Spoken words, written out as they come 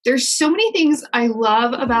There's so many things I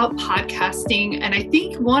love about podcasting. And I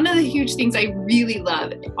think one of the huge things I really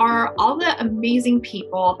love are all the amazing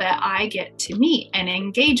people that I get to meet and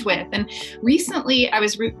engage with. And recently I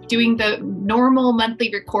was doing the normal monthly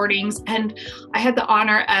recordings, and I had the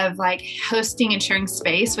honor of hosting and sharing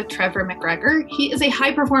space with Trevor McGregor. He is a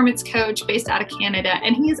high performance coach based out of Canada,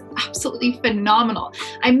 and he is absolutely phenomenal.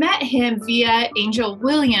 I met him via Angel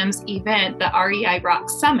Williams' event, the REI Rock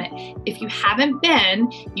Summit. If you haven't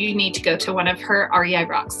been, you need to go to one of her REI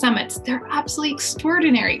Rock Summits. They're absolutely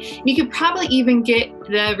extraordinary. You could probably even get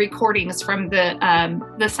the recordings from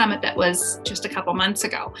the summit that was just a couple months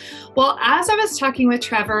ago. Well, as I was talking with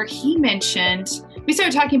Trevor, we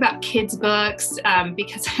started talking about kids' books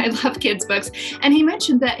because I love kids' books. And he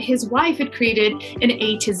mentioned that his wife had created an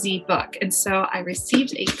A to Z book. And so I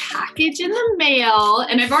received a package in the mail,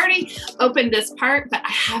 and I've already opened this part, but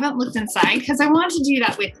I haven't looked inside because I want to do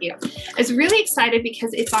that with you. I was really excited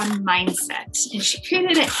because it's on mindset. And she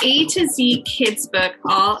created an A to Z kids' book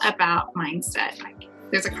all about mindset.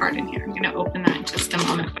 There's a card in here. I'm going to open that in just a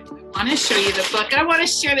moment. I want to show you the book. I want to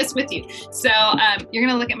share this with you. So you're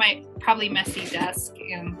going to look at my probably messy desk,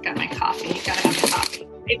 and got my coffee. You got to have a coffee.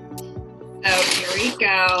 Right? So here we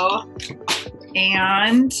go.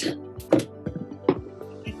 And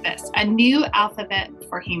look at this, a new alphabet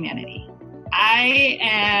for humanity. I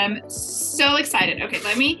am so excited. Okay,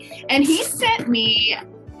 and he sent me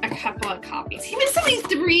a couple of copies. He sent me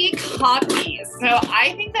 3 copies. So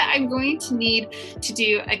I think that I'm going to need to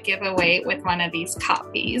do a giveaway with one of these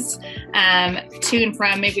copies. To and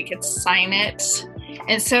from, maybe we could sign it.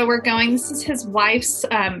 And so this is his wife's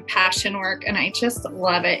passion work, and I just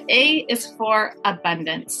love it. A is for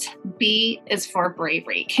abundance. B is for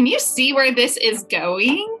bravery. Can you see where this is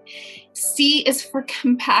going? C is for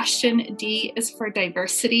compassion. D is for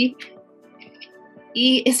diversity.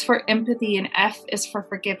 E is for empathy, and F is for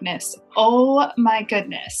forgiveness. Oh my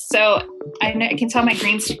goodness. So I can tell my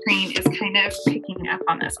green screen is kind of picking up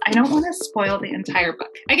on this. I don't want to spoil the entire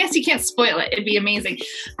book. I guess you can't spoil it. It'd be amazing.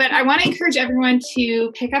 But I want to encourage everyone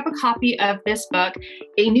to pick up a copy of this book,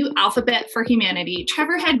 A New Alphabet for Humanity.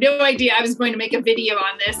 Trevor had no idea I was going to make a video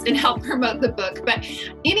on this and help promote the book. But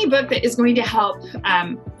any book that is going to help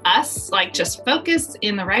us just focus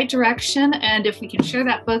in the right direction, and if we can share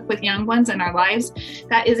that book with young ones in our lives,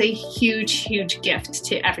 that is a huge, huge gift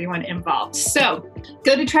to everyone involved. So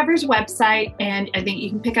go to Trevor's website, and I think you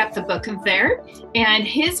can pick up the book there. And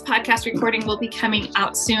his podcast recording will be coming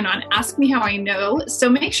out soon on Ask Me How I Know. So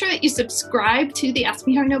make sure that you subscribe to the Ask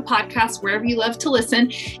Me How I Know podcast wherever you love to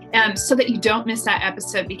listen, so that you don't miss that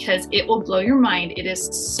episode, because it will blow your mind. It is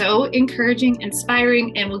so encouraging,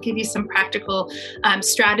 inspiring, and will give you some practical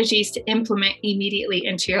strategies to implement immediately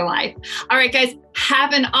into your life. All right, guys,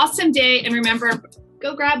 have an awesome day. And remember,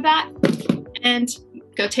 go grab that and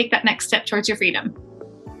go take that next step towards your freedom.